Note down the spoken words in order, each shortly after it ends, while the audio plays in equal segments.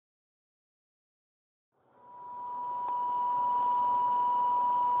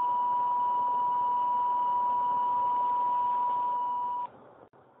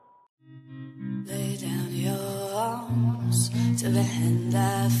to the hand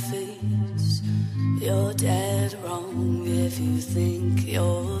that feeds. You're dead wrong if you think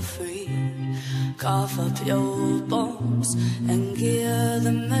you're free. Cough up your bones and gear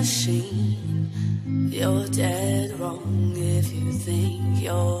the machine. You're dead wrong if you think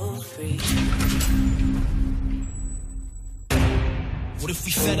you're free. What if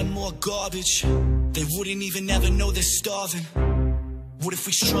we fed them more garbage? They wouldn't even ever know they're starving. What if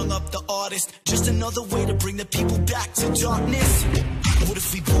we strung up the artist? Just another way to bring the people back to darkness. What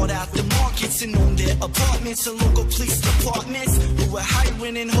if we bought out the markets and owned their apartments and local police departments who were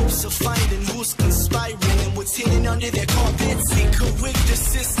hiring in hopes of finding who's conspiring and what's hidden under their carpets? We could rig the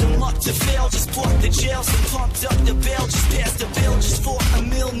system up to fail. Just bought the jails and pumped up the bail. Just passed the bill just for a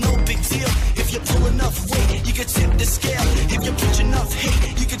meal, no big deal. If you pull enough weight, you could tip the scale. If you preach enough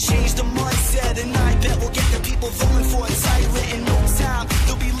hate, you could change the mindset. And I bet we'll get the people voting for a tyrant in no time.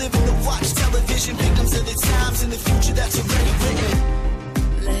 They'll be living to watch television, victims of the times in the future that's already written.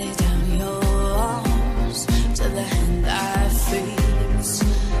 Lay down your arms to the hand that feeds.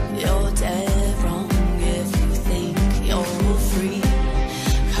 You're dead wrong if you think you're free.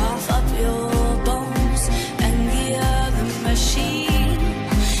 Cough up your bones and gear the machine.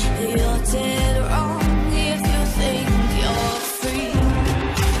 You're dead wrong if you think you're free.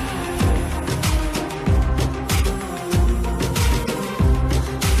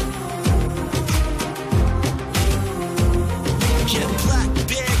 Get black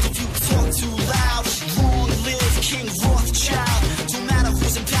bag if you talk too loud. Long live King Rothschild. Don't matter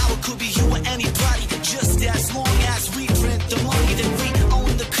who's in power, could be you or anybody. Just as long as we print the money, then we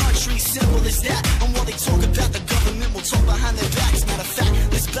own the country. Simple as that. And while they talk about the government, we'll talk behind their backs. Matter of fact,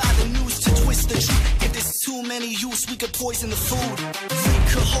 let's buy the news to twist the truth. If there's too many youths, we could poison the food. We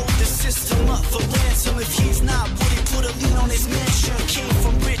could hold the system up for ransom. If he's not, would he put a lien on his mansion? Came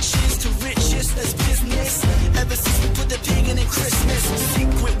from riches to riches, that's business. Ever since we put the pagan in Christmas,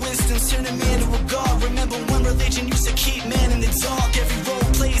 secret wisdom turn a man to a god. Remember when religion used to keep man in the dark? Every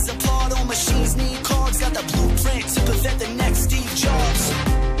role plays a part, all machines need cards. Got the blueprint to prevent the next Steve Jobs.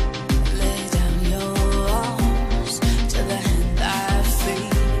 Lay down your arms to the hand that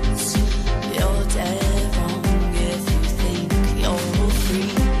feeds. You're dead wrong if you think you're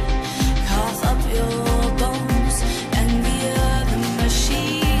free. Cough up your bones and gear the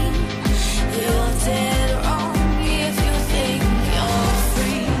machine. You're dead wrong if you think you're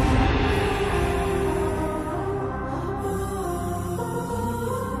free.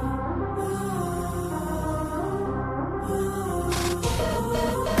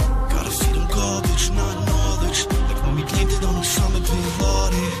 Gotta feed them garbage, not knowledge. Like when we blamed it on Osama bin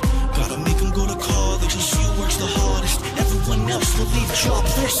Laden. Gotta make them go to college and she works the hardest. Everyone else will leave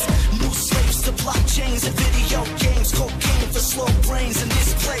jobless. New slaves to blockchains and video games. Cocaine for slow brains in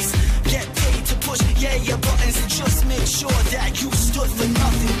this place. Get paid to push yeah buttons and just make sure that you stood for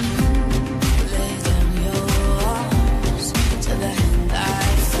nothing. Lay down your arms to the hand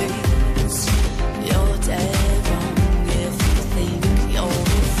that feeds. You're dead wrong if you think you're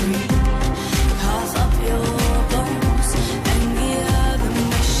free. Cough up your bones and gear the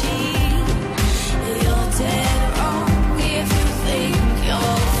machine. You're dead wrong if you think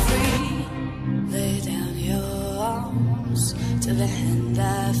you're free. Lay down your arms to the hand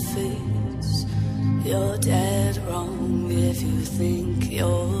that feeds. You're dead wrong if you think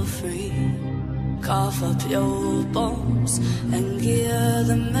you're free. Cough up your bones and gear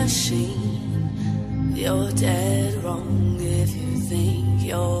the machine. You're dead wrong if you think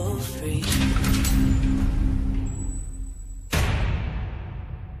you're free.